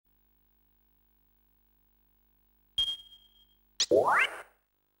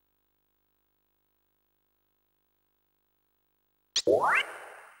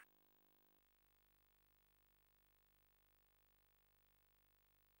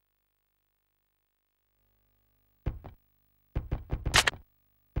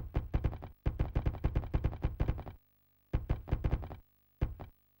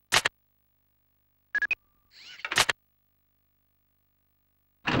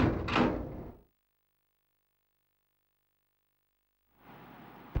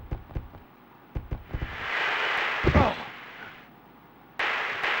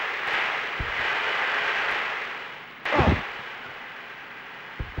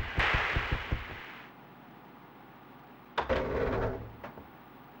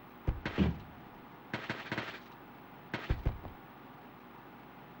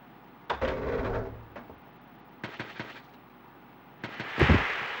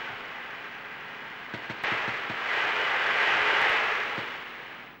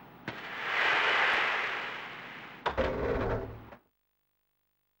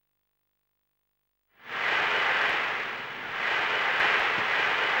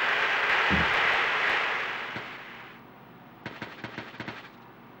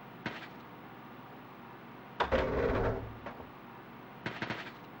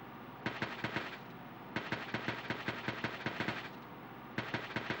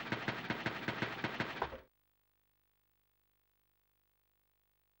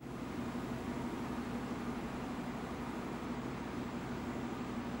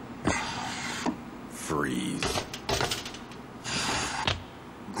Freeze.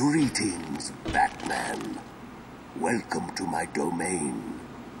 Greetings, Batman. Welcome to my domain.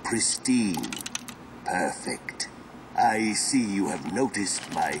 Pristine. Perfect. I see you have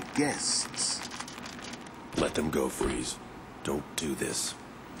noticed my guests. Let them go, Freeze. Don't do this.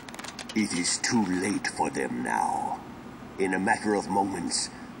 It is too late for them now. In a matter of moments,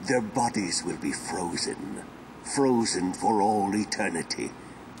 their bodies will be frozen. Frozen for all eternity.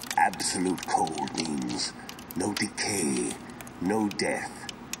 Absolute cold means no decay, no death.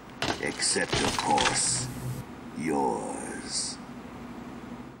 Except, of course, yours.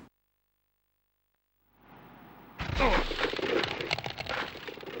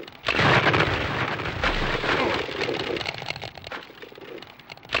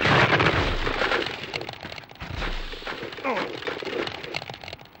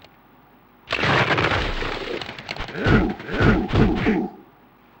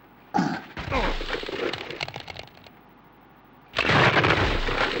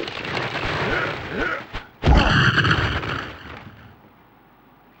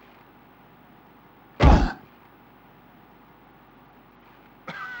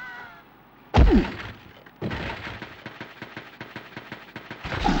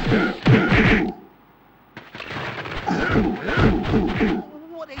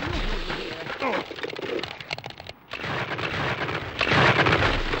 What are you doing here?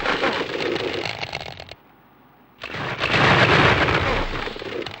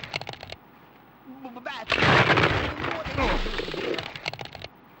 Bat, what are you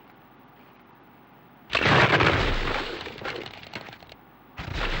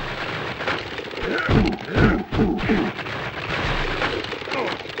doing here?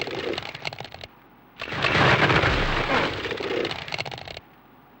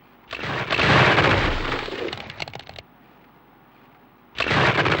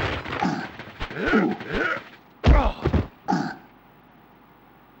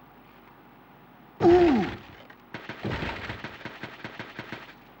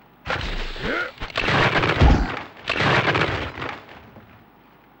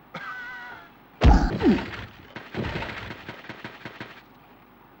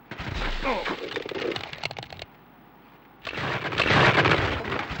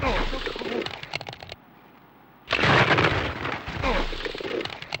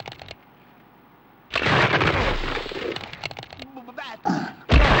 Bat, what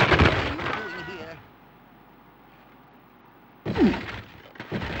are you doing here?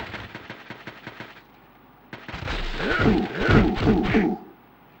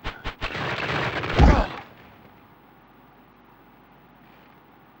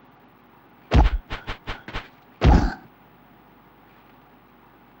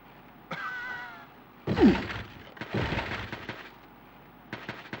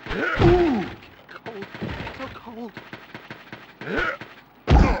 Cold, so cold.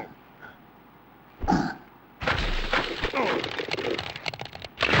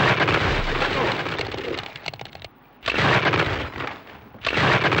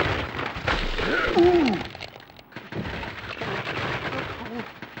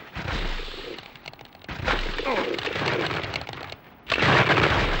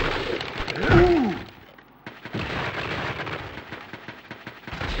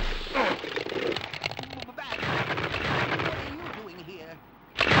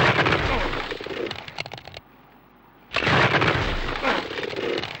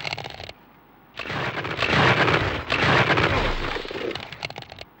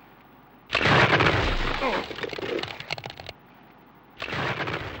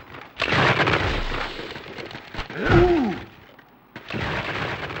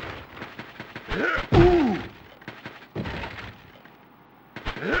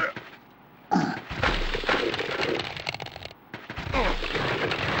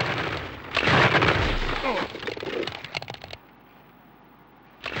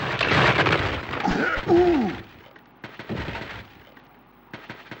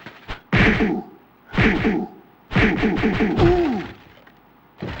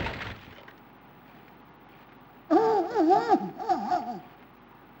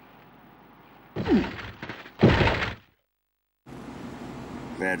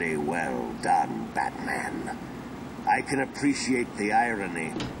 Very well done, Batman. I can appreciate the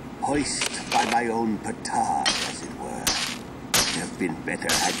irony. Hoist by my own petard, as it were. It'd have been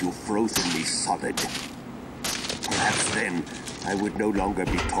better had you frozen me solid. Perhaps then I would no longer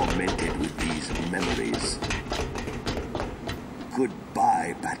be tormented with these memories.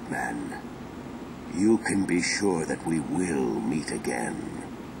 Goodbye, Batman. You can be sure that we will meet again.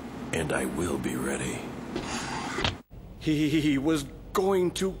 And I will be ready. He was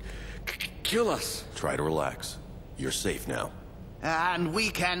going to kill us. Try to relax. You're safe now. And we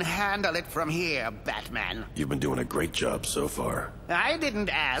can handle it from here, Batman. You've been doing a great job so far. I didn't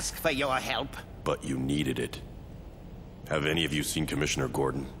ask for your help. But you needed it. Have any of you seen Commissioner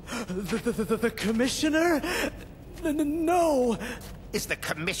Gordon? The commissioner? No. Is the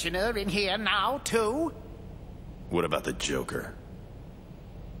commissioner in here now, too? What about the Joker?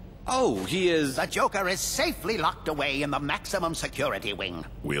 Oh, he is... The Joker is safely locked away in the maximum security wing.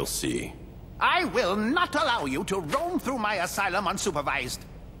 We'll see. I will not allow you to roam through my asylum unsupervised.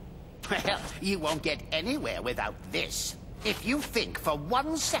 Well, you won't get anywhere without this. If you think for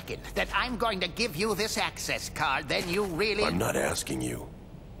 1 second that I'm going to give you this access card, then you really... I'm not asking you.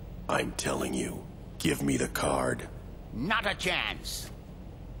 I'm telling you. Give me the card. Not a chance.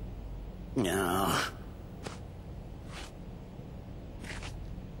 No.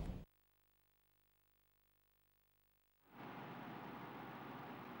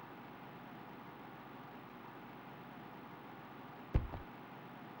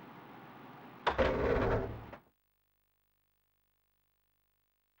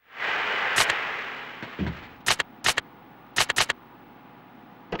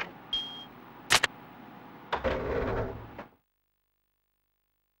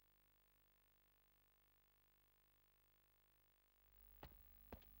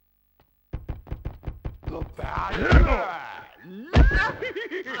 The Batman!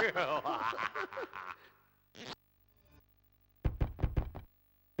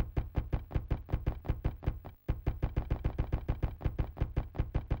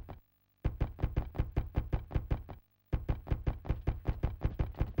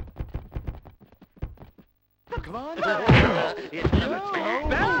 Come on now. It's never too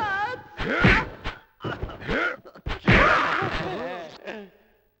bad.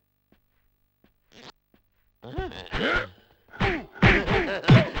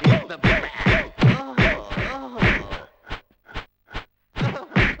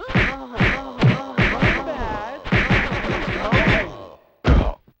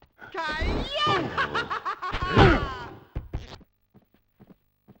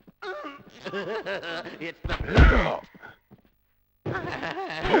 It's the...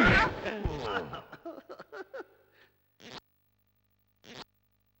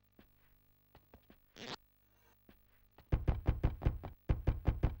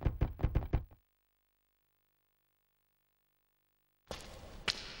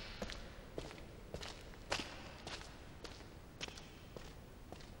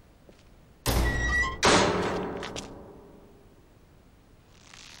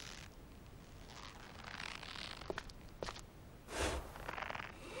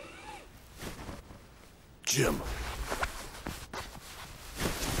 Jim.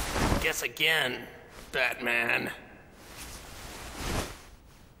 Guess again, Batman.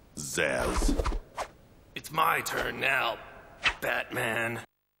 Zaz. It's my turn now, Batman.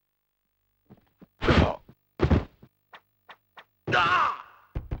 Hey,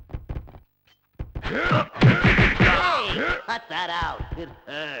 cut that out. It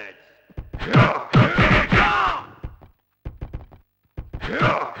hurts. Hey,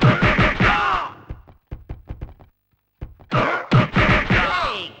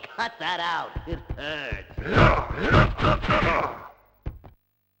 cut that out. It hurts.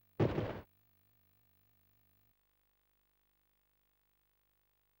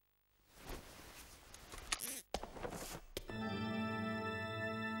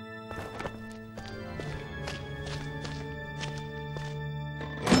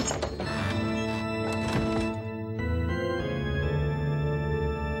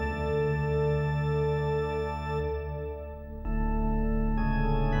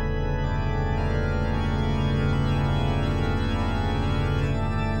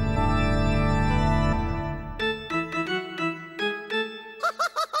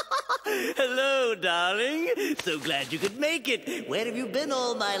 Hello, darling. So glad you could make it. Where have you been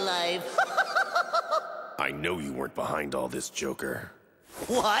all my life? I know you weren't behind all this, Joker.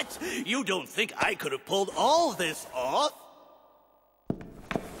 What? You don't think I could have pulled all this off?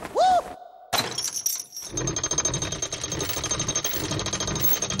 Woo!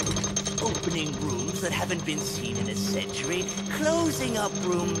 Opening rooms that haven't been seen in a century, closing up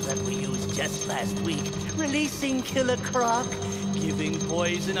rooms that were used just last week, releasing Killer Croc, giving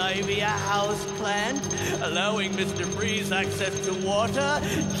Poison Ivy a house plant, allowing Mr. Freeze access to water,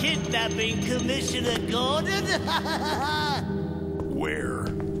 kidnapping Commissioner Gordon. Where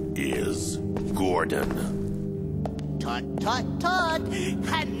is Gordon? Tut, tut, tut.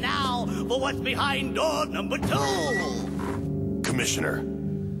 And now for what's behind door number 2. Commissioner.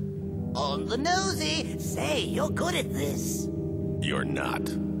 On the nosy. Say, you're good at this. You're not.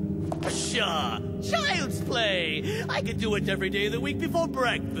 Sure. Child's play. I could do it every day of the week before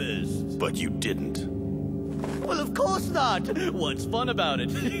breakfast. But you didn't. Well, of course not. What's fun about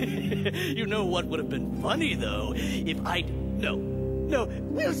it? You know what would have been funny, though? If I'd... No,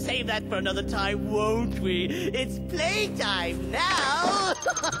 we'll save that for another time, won't we? It's playtime now!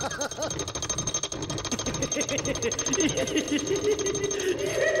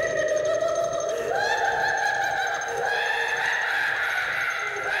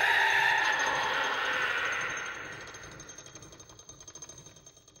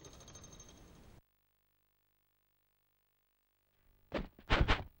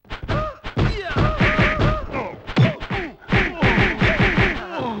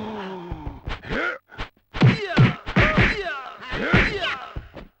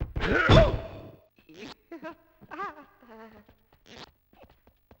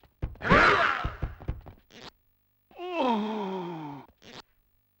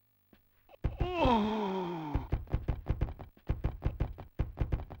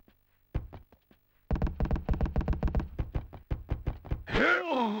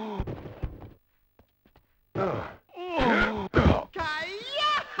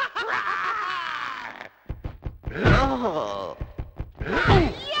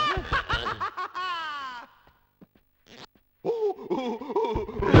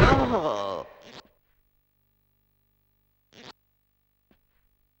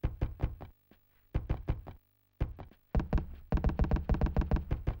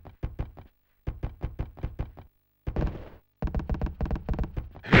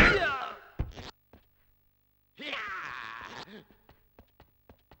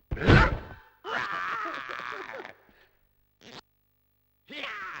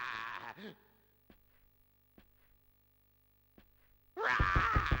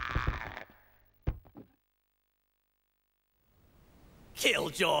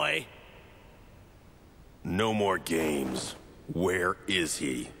 Killjoy. No more games. Where is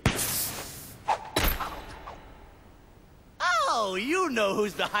he? Oh, you know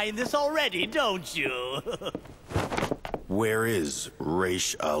who's behind this already, don't you? Where is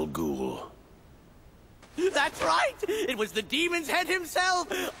Ra's al Ghul? That's right! It was the demon's head himself!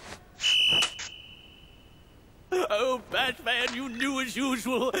 Oh, Batman, you knew as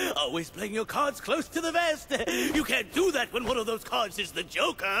usual. Always playing your cards close to the vest. You can't do that when one of those cards is the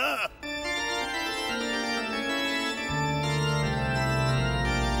Joker.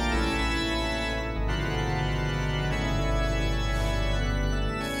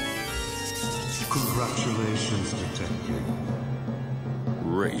 Congratulations, Detective.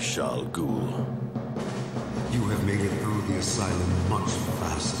 Ra's al Ghul. You have made it through the asylum much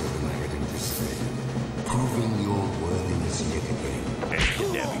faster than I had anticipated, proving your worthiness yet again. And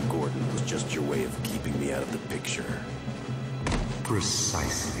kidnapping Gordon was just your way of keeping me out of the picture.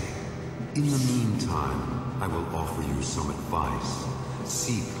 Precisely. In the meantime, I will offer you some advice.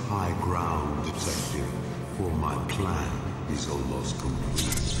 Seek high ground, Detective, for my plan is almost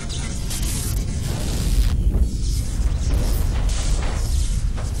complete.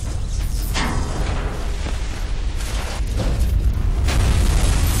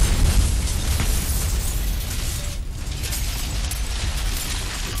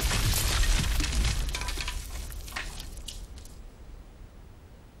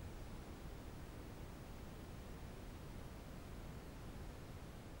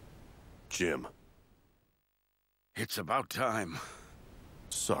 Jim. It's about time.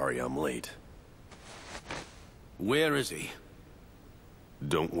 Sorry I'm late. Where is he?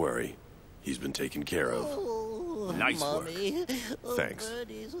 Don't worry. He's been taken care of. Oh, Nice Mommy. work. Oh, Thanks.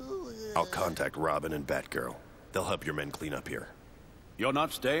 birdies. Oh, I'll contact Robin and Batgirl. They'll help your men clean up here. You're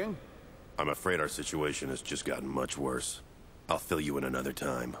not staying? I'm afraid our situation has just gotten much worse. I'll fill you in another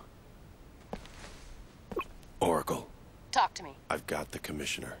time. Oracle. Talk to me. I've got the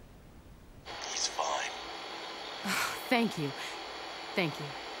Commissioner. Thank you. Thank you.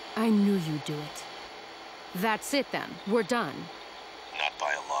 I knew you'd do it. That's it then. We're done. Not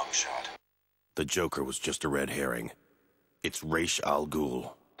by a long shot. The Joker was just a red herring. It's Ra's al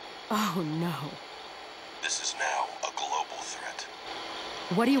Ghul. Oh, no. This is now a global threat.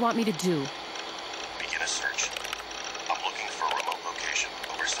 What do you want me to do? Begin a search. I'm looking for a remote location,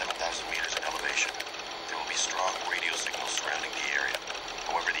 over 7,000 meters in elevation. There will be strong radio signals surrounding the area.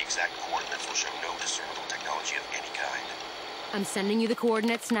 However, the exact coordinates will show no discernible technology of any kind. I'm sending you the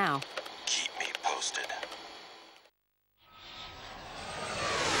coordinates now. Keep me posted.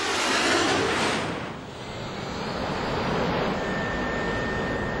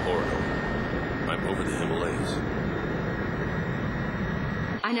 Oracle, I'm over the Himalayas.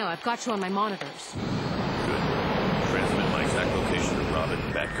 I know, I've got you on my monitors. Good. Transmit my exact location to Robin,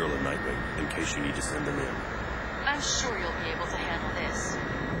 Batgirl, and Nightwing, in case you need to send them in. I'm sure you'll be able to handle this.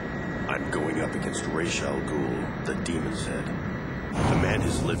 I'm going up against Ra's al Ghul, the Demon's Head. The man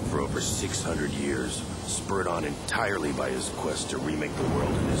has lived for over 600 years, spurred on entirely by his quest to remake the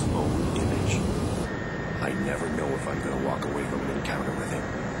world in his own image. I never know if I'm going to walk away from an encounter with him.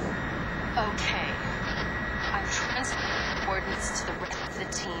 Okay. I'm transferring coordinates to the rest of the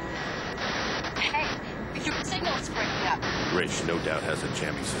team. Hey, your signal's breaking up. Ra's no doubt has a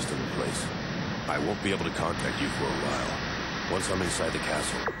jamming system in place. I won't be able to contact you for a while. Once I'm inside the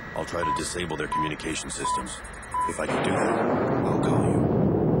castle, I'll try to disable their communication systems. If I can do that, I'll call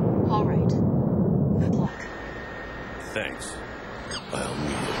you. All right. Good luck. Thanks. I'll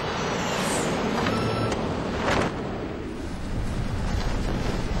need it.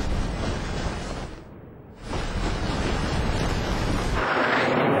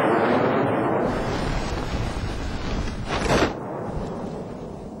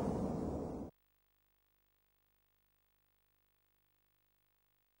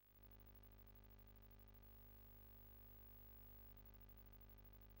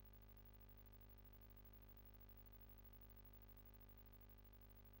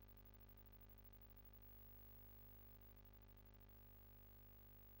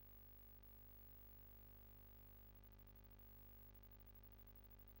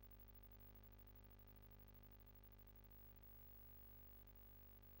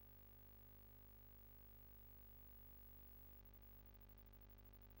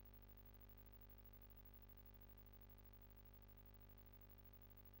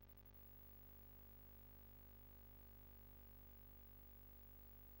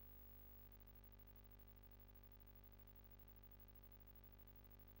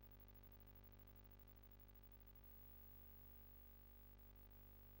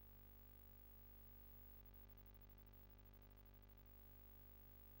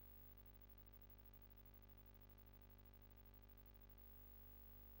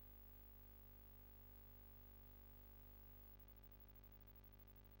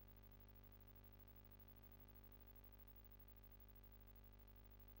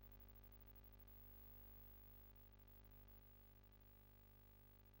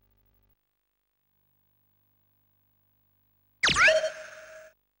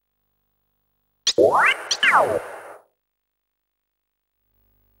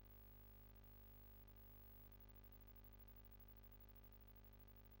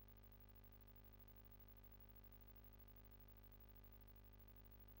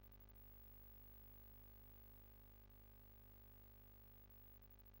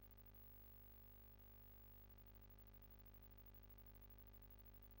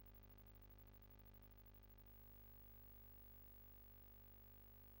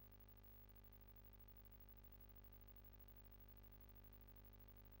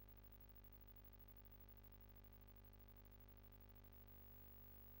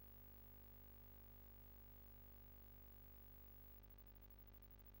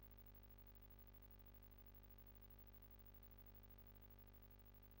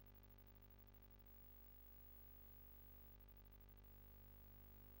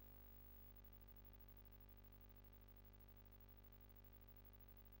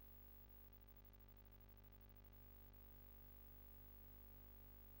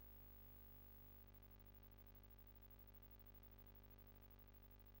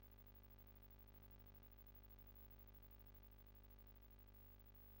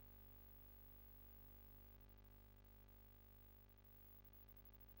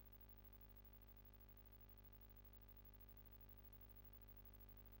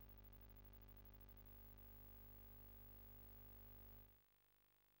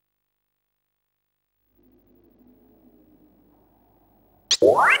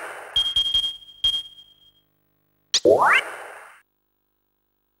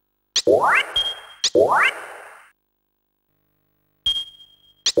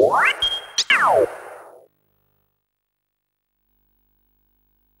 What?